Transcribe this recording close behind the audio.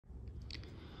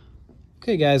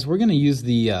Okay guys, we're going to use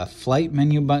the flight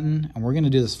menu button, and we're going to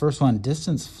do this first one,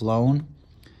 distance flown.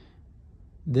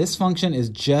 This function is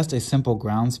just a simple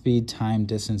ground speed time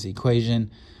distance equation,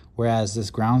 whereas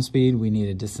this ground speed, we need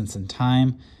a distance and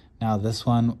time. Now this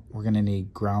one, we're going to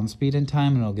need ground speed and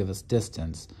time, and it'll give us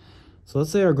distance. So let's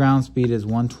say our ground speed is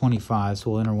 125, so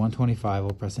we'll enter 125,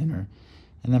 we'll press enter.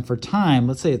 And then for time,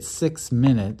 let's say it's 6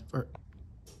 minutes,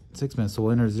 so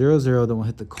we'll enter 00, then we'll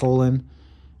hit the colon,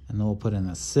 and then we'll put in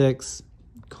a 6,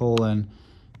 colon,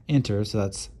 enter, so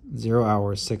that's 0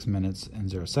 hours, 6 minutes, and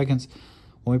 0 seconds.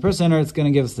 When we press enter, it's going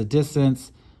to give us the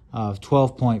distance of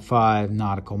 12.5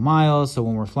 nautical miles. So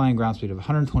when we're flying ground speed of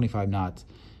 125 knots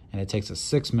and it takes us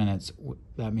 6 minutes,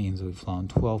 that means we've flown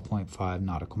 12.5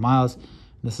 nautical miles.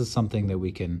 This is something that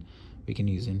we can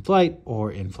use in flight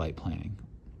or in flight planning.